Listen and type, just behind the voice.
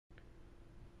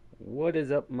What is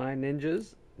up, my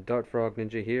ninjas? Dart Frog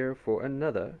Ninja here for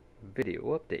another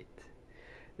video update.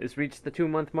 This reached the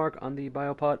 2-month mark on the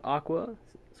Biopod Aqua,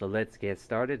 so let's get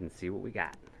started and see what we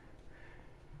got.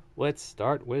 Let's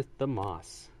start with the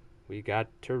moss. We got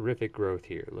terrific growth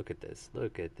here. Look at this.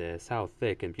 Look at this. How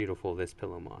thick and beautiful this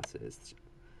pillow moss is.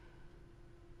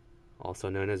 Also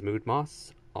known as mood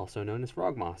moss, also known as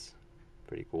frog moss.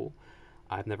 Pretty cool.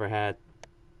 I've never had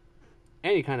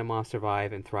any kind of moss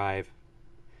survive and thrive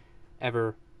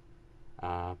ever.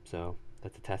 So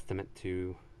that's a testament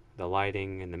to the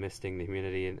lighting and the misting, the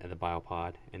humidity, and the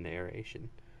biopod and the aeration.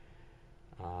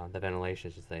 The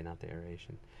ventilation, I should say, not the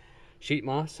aeration. Sheet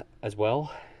moss as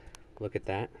well. Look at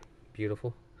that.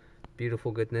 Beautiful.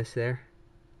 Beautiful goodness there.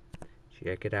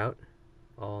 Check it out.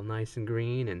 All nice and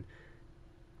green and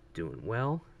doing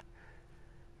well.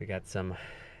 We got some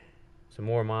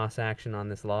more moss action on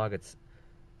this log. It's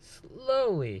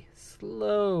slowly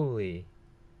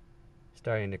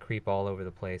starting to creep all over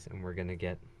the place, and we're gonna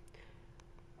get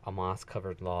a moss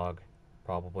covered log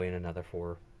probably in another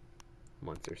 4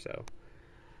 months or so.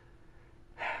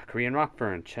 Korean rock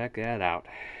fern, check that out.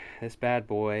 This bad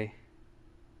boy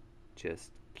just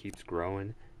keeps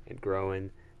growing and growing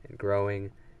and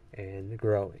growing and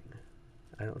growing.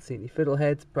 I don't see any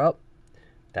fiddleheads.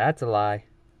 That's a lie.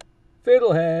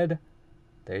 Fiddlehead.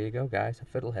 There you go, guys. A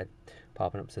fiddlehead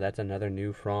popping up. So that's another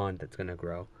new frond that's gonna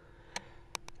grow.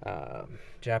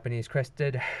 Japanese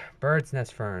crested bird's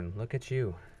nest fern. Look at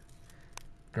you.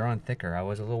 Growing thicker. I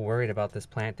was a little worried about this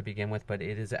plant to begin with, but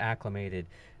it is acclimated.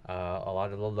 A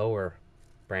lot of the lower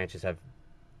branches have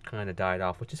kind of died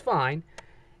off, which is fine.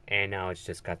 And now it's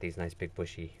just got these nice big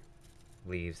bushy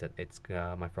leaves that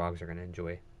my frogs are going to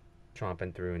enjoy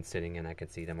tromping through and sitting in. I can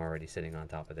see them already sitting on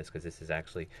top of this because this is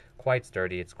actually quite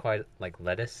sturdy. It's quite like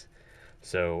lettuce,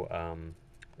 so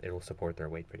it will support their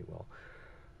weight pretty well.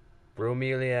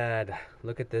 Bromeliad.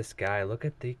 Look at this guy. Look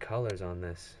at the colors on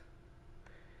this.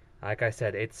 Like I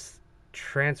said, it's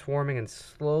transforming and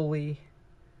slowly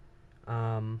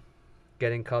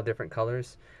getting different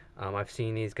colors. I've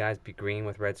seen these guys be green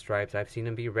with red stripes. I've seen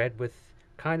them be red with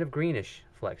kind of greenish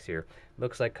flecks here.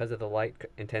 Looks like because of the light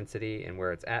intensity and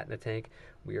where it's at in the tank,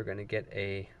 we are going to get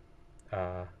a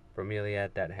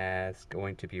bromeliad that has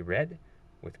going to be red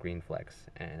with green flecks.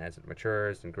 And as it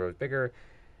matures and grows bigger,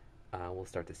 we'll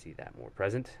start to see that more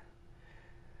present.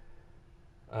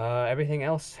 Everything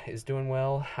else is doing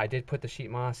well. I did put the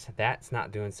sheet moss. That's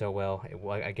not doing so well. It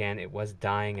was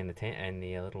dying in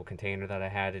the little container that I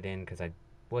had it in because I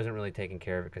wasn't really taking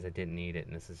care of it because I didn't need it,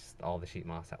 and this is all the sheet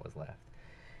moss that was left.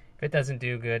 If it doesn't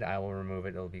do good, I will remove it.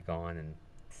 It'll be gone, and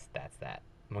that's that.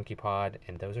 Monkey pod,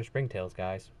 and those are springtails,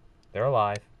 guys. They're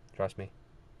alive. Trust me.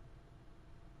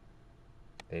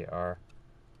 They are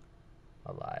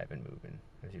alive and moving.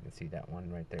 As you can see, that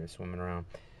one right there is swimming around.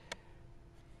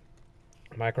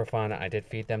 Microfauna, I did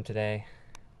feed them today,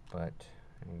 but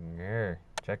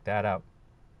check that out.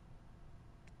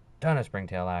 Ton of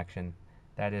springtail action.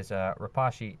 That is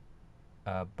Rapashi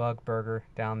bug burger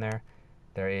down there.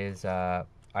 There is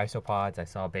isopods. I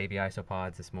saw baby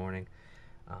isopods this morning,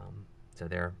 so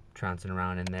they're trouncing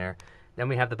around in there. Then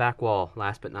we have the back wall,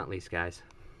 last but not least, guys.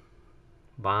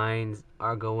 Vines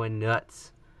are going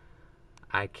nuts.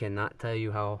 I cannot tell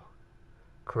you how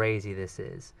crazy this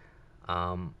is.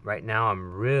 Right now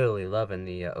I'm really loving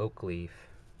the oak leaf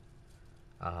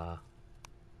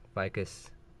ficus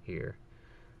here.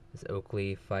 This oak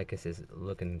leaf ficus is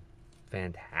looking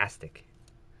fantastic.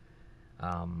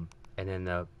 And then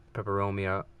the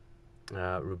peperomia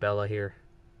rubella here,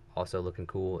 also looking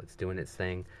cool. It's doing its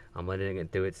thing. I'm letting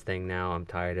it do its thing now. I'm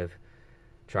tired of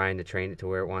trying to train it to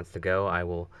where it wants to go. I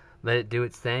will let it do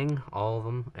its thing, all of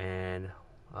them, and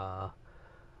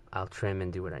I'll trim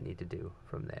and do what I need to do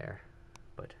from there.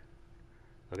 But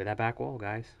look at that back wall,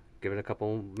 guys. Give it a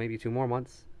couple, maybe 2 more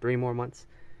months, 3 more months.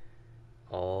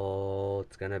 Oh,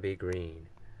 it's gonna be green.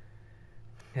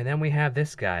 And then we have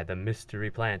this guy, the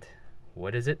mystery plant.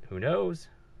 What is it? Who knows?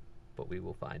 But we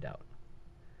will find out.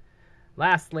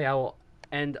 Lastly, I will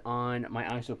end on my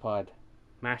isopod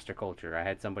master culture. I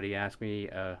had somebody ask me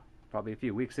probably a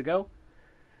few weeks ago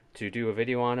to do a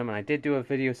video on them, and I did do a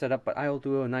video setup, but I will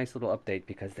do a nice little update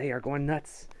because they are going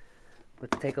nuts.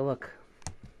 Let's take a look.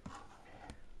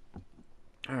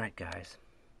 Alright, guys.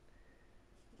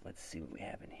 Let's see what we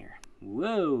have in here.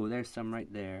 Whoa, there's some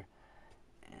right there.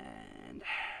 And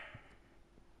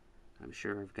I'm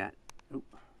sure I've got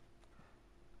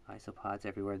isopods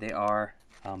everywhere. They are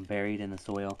buried in the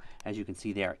soil. As you can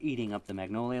see, they are eating up the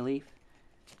magnolia leaf.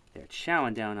 They're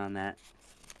chowing down on that.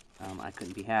 I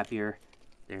couldn't be happier.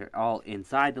 They're all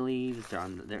inside the leaves.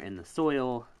 They're in the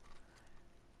soil.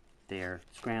 they're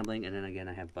scrambling, and then again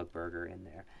I have Bug Burger in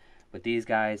there. But these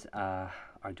guys are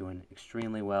doing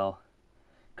extremely well.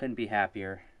 Couldn't be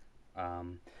happier.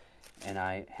 And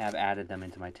I have added them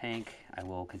into my tank. I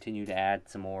will continue to add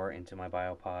some more into my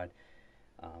Biopod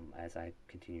as I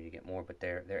continue to get more, but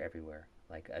they're everywhere.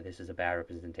 Like this is a bad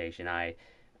representation. I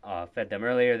fed them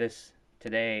earlier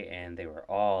today, and they were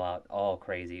all out, all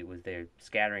crazy. They're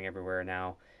scattering everywhere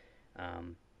now.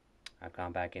 I've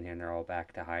gone back in here, and they're all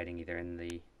back to hiding either in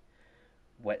the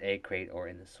wet egg crate or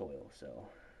in the soil. So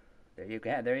there you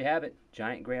have it,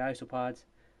 giant gray isopods,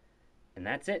 and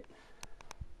that's it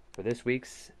for this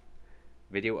week's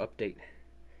video update.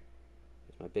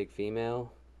 Here's my big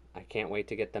female. I can't wait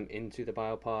to get them into the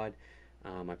Biopod.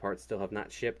 My parts still have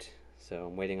not shipped, so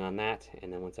I'm waiting on that,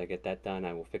 and then once I get that done,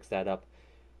 I will fix that up,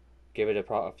 give it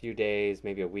a few days,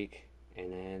 maybe a week,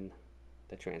 and then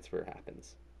the transfer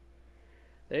happens.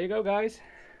 There you go, guys.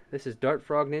 This is Dart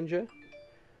Frog Ninja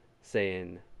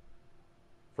saying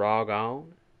frog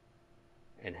on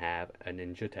and have a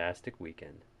ninja-tastic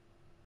weekend.